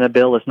 Naming a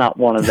bill is not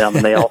one of them.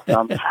 They all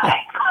sound the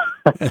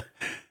same.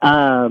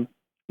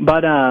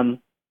 But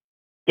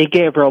it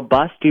gave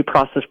robust due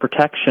process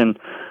protection.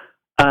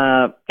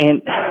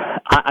 And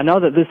I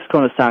know that this is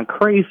going to sound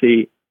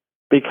crazy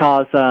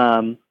because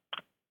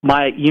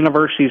my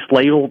university's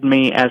labeled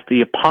me as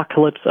the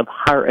apocalypse of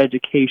higher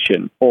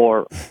education,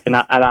 and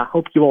I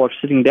hope you all are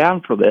sitting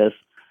down for this,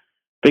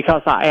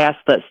 because I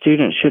asked that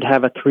students should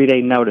have a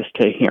 3-day notice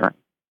to a hearing,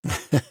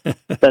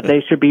 that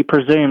they should be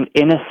presumed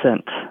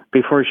innocent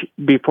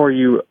before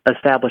you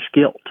establish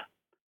guilt.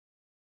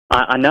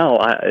 I know.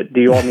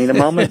 Do you all need a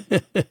moment?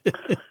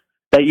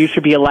 That you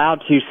should be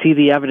allowed to see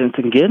the evidence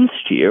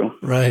against you.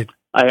 Right.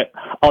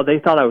 They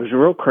thought I was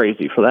real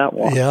crazy for that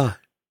one. Yeah.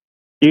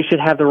 You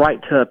should have the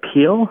right to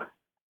appeal,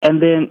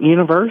 and then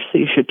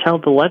universities should tell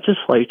the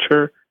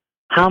legislature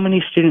how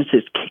many students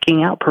it's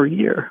kicking out per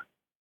year.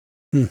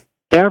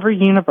 Every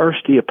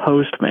university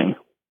opposed me,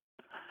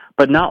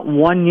 but not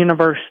one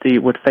university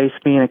would face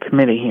me in a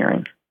committee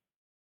hearing.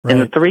 Right. In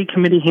the 3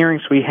 committee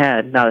hearings we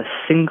had, not a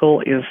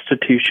single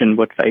institution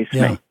would face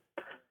me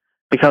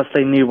because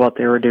they knew what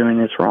they were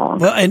doing is wrong.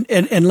 Well,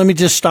 and let me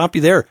just stop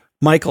you there.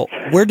 Michael,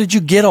 where did you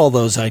get all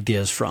those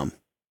ideas from?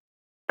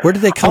 Where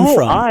did they come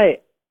from?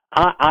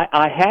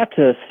 I have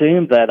to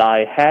assume that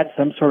I had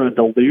some sort of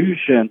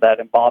delusion that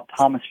involved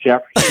Thomas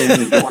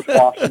Jefferson and George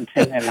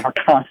Washington and our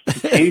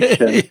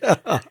Constitution.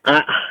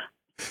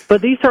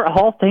 But these are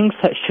all things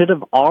that should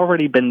have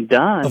already been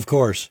done. Of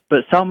course.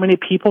 But so many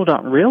people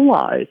don't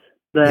realize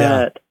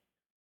that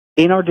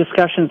in our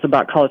discussions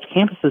about college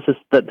campuses is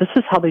that this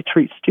is how they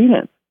treat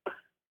students.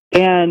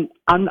 And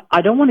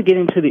I don't want to get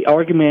into the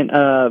argument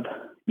of,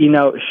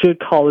 should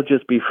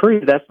colleges be free?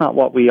 That's not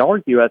what we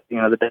argue at the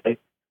end of the day.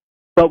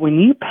 But when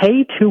you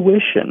pay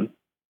tuition,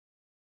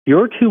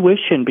 your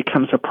tuition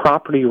becomes a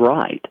property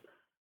right.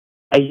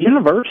 A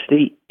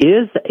university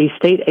is a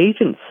state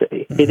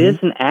agency. It is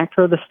an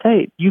actor of the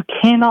state. You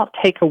cannot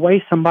take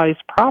away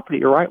somebody's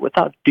property right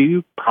without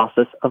due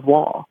process of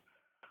law,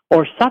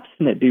 or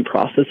substantive due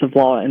process of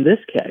law in this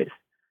case.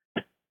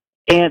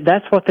 And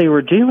that's what they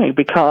were doing,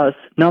 because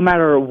no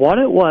matter what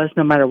it was,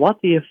 no matter what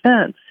the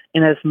offense,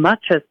 and as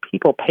much as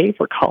people pay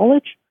for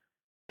college,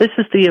 This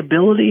is the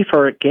ability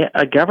for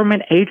a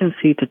government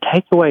agency to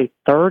take away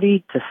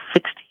 $30,000 to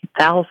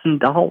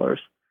 $60,000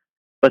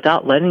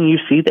 without letting you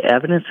see the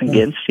evidence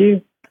against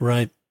you.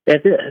 Right.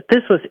 If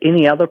this was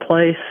any other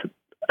place,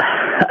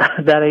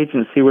 that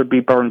agency would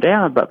be burned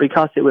down. But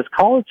because it was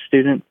college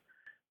students,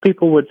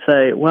 people would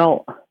say,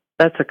 well,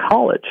 that's a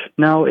college.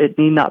 No, it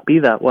need not be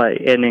that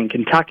way. And in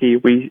Kentucky,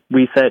 we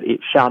said it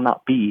shall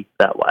not be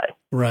that way.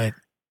 Right.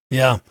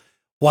 Yeah.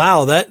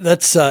 Wow.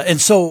 That's and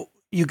so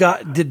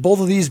did both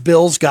of these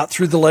bills got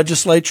through the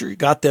legislature? You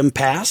got them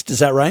passed? Is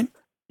that right?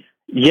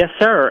 Yes,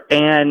 sir.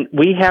 And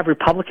we have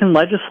Republican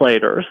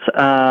legislators.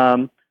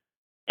 And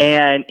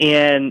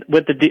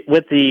with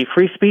the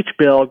free speech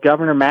bill,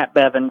 Governor Matt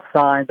Bevin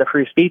signed the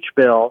free speech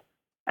bill,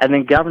 and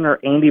then Governor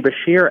Andy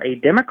Beshear, a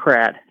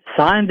Democrat,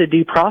 signed the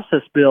due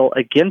process bill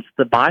against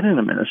the Biden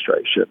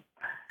administration.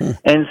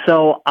 And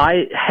so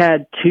I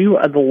had two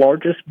of the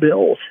largest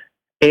bills,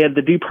 and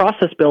the due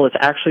process bill is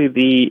actually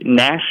the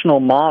national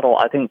model.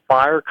 I think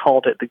Fire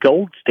called it the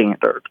gold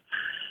standard.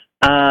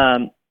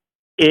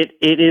 It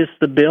is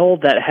the bill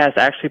that has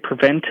actually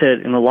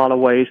prevented, in a lot of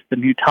ways, the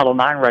new Title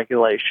IX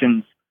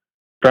regulations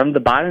from the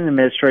Biden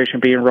administration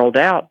being rolled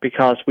out,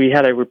 because we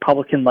had a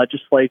Republican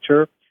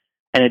legislature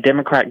and a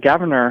Democrat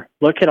governor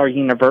look at our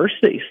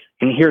universities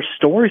and hear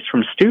stories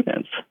from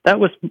students. That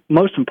was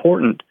most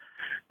important.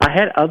 I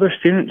had other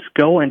students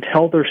go and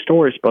tell their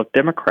stories, both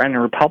Democrat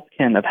and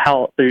Republican, of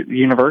how the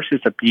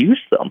universities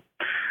abused them.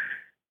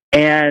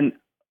 And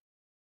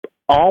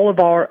all of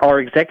our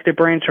executive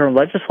branch or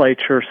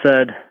legislature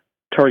said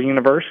to our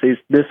universities,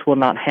 this will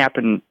not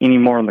happen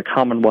anymore in the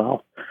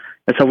Commonwealth.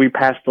 And so we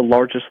passed the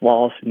largest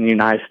laws in the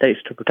United States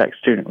to protect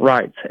student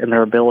rights and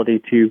their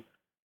ability to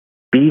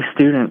be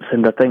students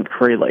and to think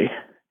freely.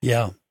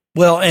 Yeah.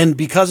 Well, and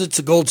because it's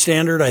a gold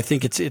standard, I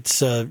think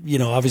it's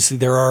obviously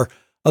there are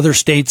other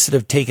states that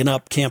have taken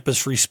up campus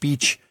free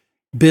speech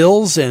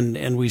bills,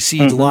 and we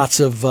see lots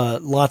of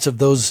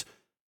those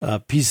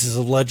pieces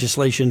of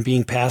legislation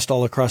being passed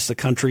all across the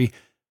country.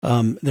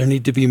 There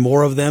need to be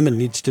more of them. It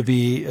needs to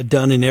be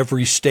done in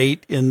every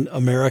state in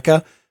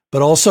America,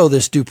 but also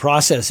this due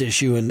process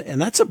issue.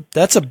 And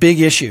that's a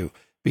big issue,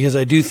 because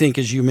I do think,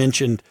 as you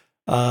mentioned,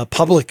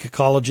 public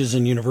colleges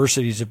and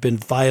universities have been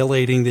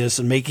violating this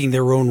and making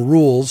their own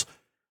rules,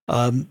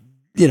 and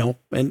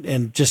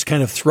just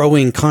kind of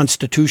throwing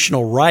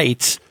constitutional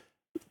rights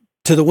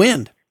to the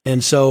wind.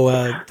 And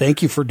so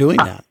thank you for doing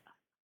that.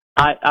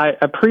 I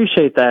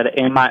appreciate that.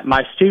 And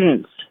my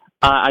students,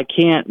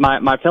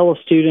 my fellow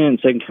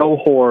students and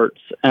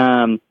cohorts,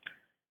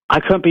 I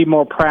couldn't be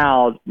more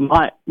proud.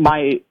 My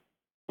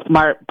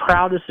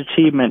proudest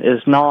achievement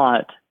is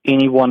not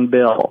any one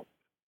bill.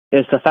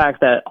 It's the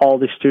fact that all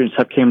these students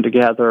have came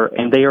together,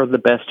 and they are the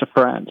best of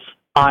friends.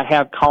 I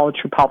have college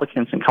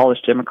Republicans and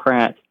college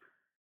Democrats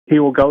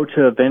who will go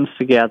to events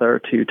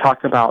together to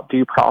talk about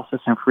due process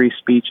and free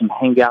speech and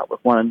hang out with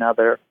one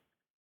another.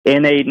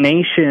 In a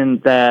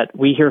nation that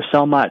we hear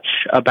so much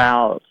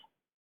about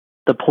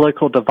the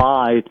political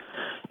divide,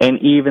 and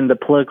even the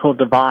political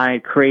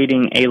divide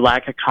creating a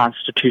lack of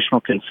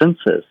constitutional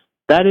consensus,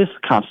 that is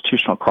a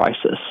constitutional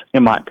crisis,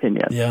 in my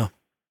opinion. Yeah.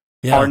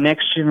 Our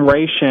next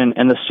generation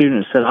and the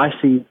students that I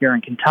see here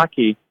in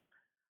Kentucky,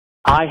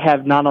 I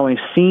have not only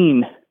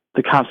seen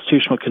the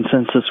constitutional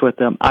consensus with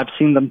them, I've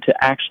seen them to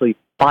actually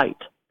fight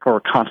for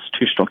a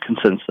constitutional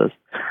consensus.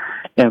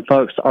 And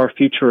folks, our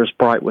future is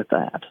bright with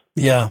that.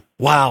 Yeah.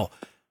 Wow.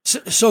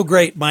 So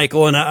great,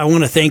 Michael. And I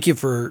want to thank you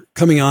for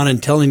coming on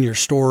and telling your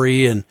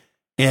story and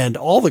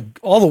all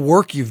the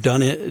work you've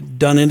done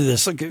into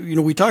this. Like,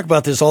 we talk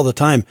about this all the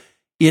time.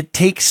 It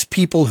takes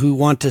people who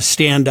want to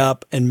stand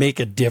up and make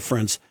a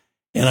difference.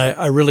 And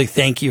I really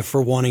thank you for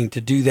wanting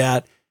to do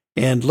that.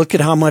 And look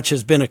at how much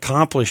has been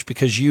accomplished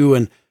because you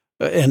and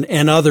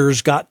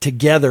others got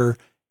together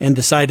and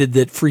decided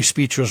that free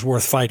speech was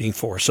worth fighting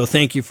for. So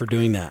thank you for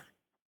doing that.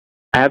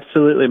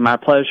 Absolutely. My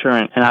pleasure.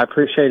 And I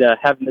appreciate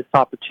having this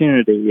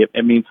opportunity.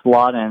 It means a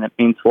lot, and it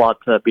means a lot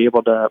to be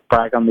able to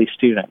brag on these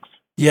students.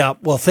 Yeah.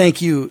 Well,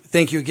 thank you.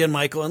 Thank you again,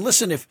 Michael. And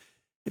listen, if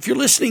you're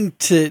listening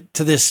to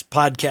this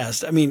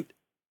podcast, I mean,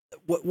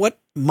 what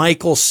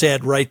Michael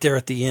said right there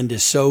at the end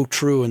is so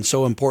true and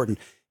so important.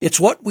 It's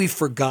what we've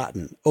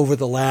forgotten over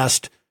the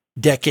last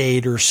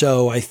decade or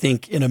so, I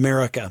think, in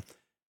America.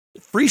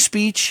 Free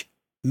speech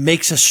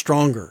makes us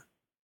stronger.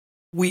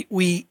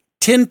 We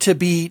tend to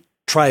be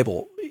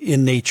tribal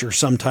in nature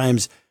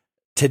sometimes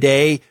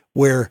today,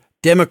 where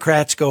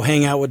Democrats go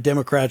hang out with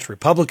Democrats,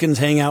 Republicans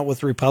hang out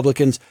with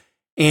Republicans,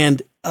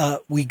 and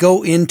we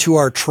go into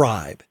our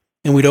tribe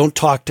and we don't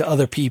talk to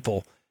other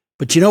people.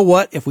 But you know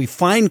what? If we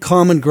find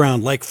common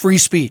ground like free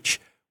speech,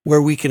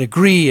 where we can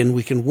agree and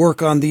we can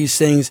work on these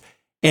things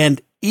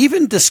and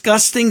even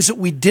discuss things that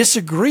we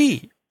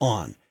disagree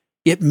on,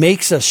 it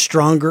makes us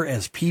stronger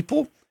as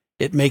people.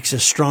 It makes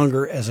us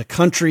stronger as a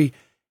country,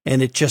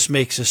 and it just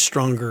makes us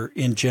stronger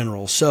in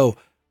general. So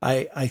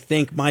I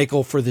thank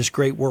Michael for this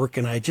great work.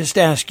 And I just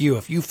ask you,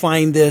 if you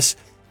find this,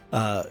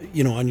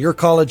 on your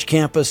college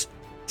campus,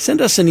 send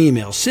us an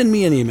email. Send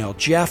me an email,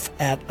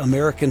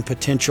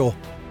 Jeff@AmericanPotential.com.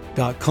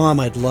 americanpotential.com.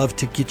 I'd love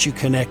to get you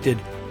connected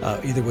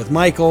either with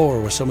Michael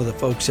or with some of the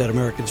folks at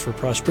Americans for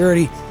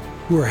Prosperity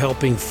who are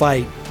helping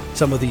fight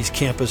some of these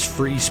campus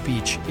free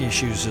speech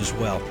issues as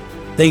well.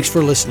 Thanks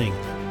for listening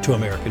to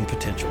American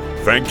Potential.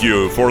 Thank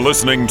you for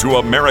listening to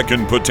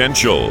American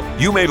Potential.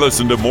 You may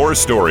listen to more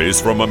stories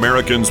from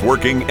Americans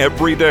working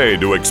every day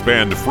to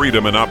expand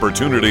freedom and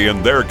opportunity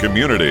in their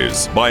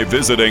communities by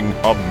visiting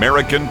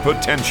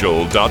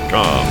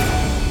AmericanPotential.com.